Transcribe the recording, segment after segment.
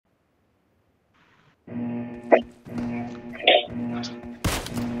Team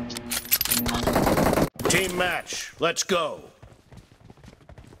match, let's go.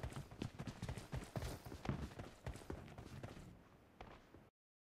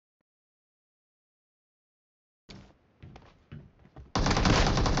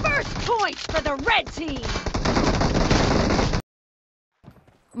 First point for the red team!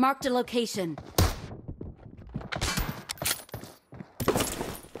 Marked a location.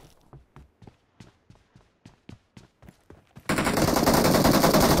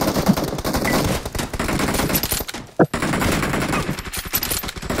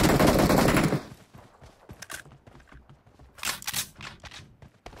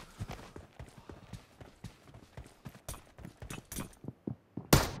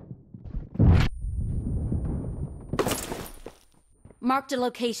 Marked a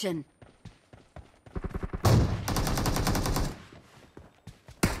location.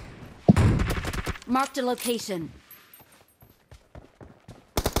 Marked a location.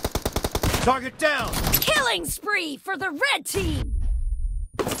 Target down! Killing spree for the red team!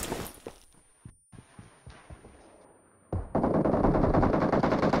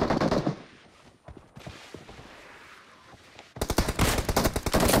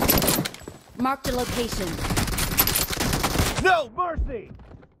 Marked a location. No mercy!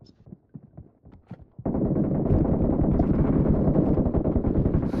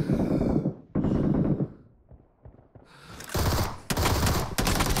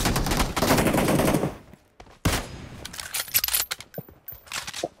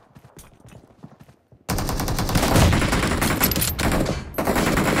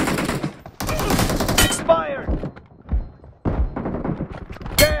 Expired!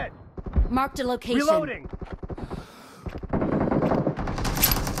 Dead! Marked a location. Reloading!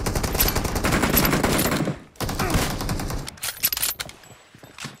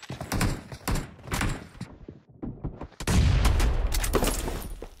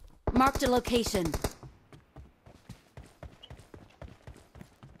 Marked a location.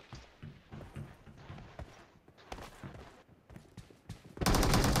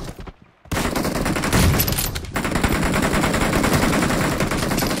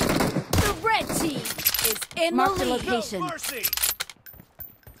 The red team is in Marked the a lead. location. No mercy!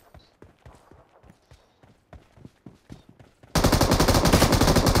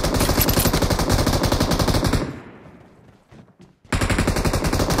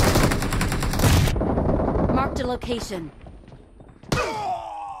 Marked a location.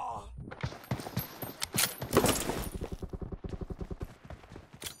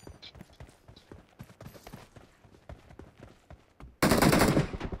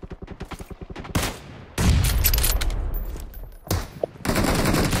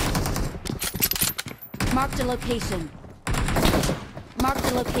 Marked a location.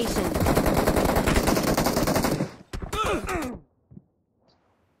 Marked a location.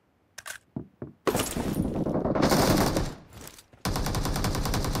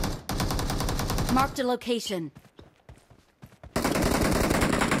 Marked a location.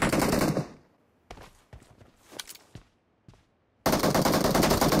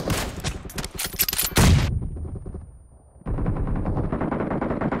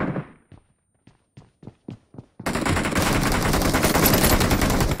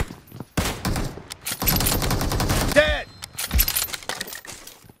 Dead!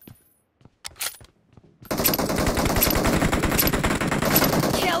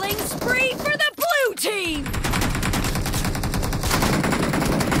 Killing spree for the blue team!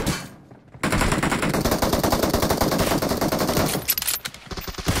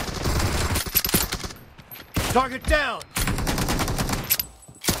 Target down!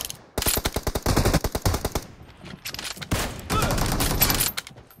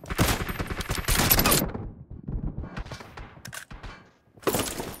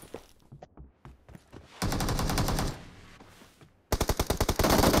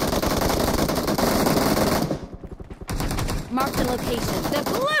 Marked a location. The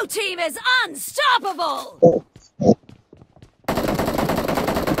blue team is unstoppable!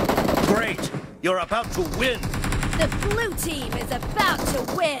 Great! You're about to win! The blue team is about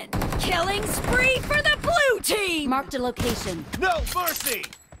to win! Killing spree for the blue team! Marked a location. No mercy!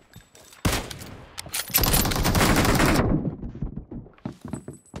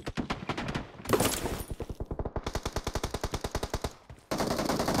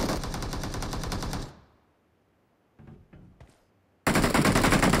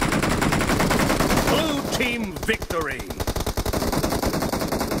 Blue team victory!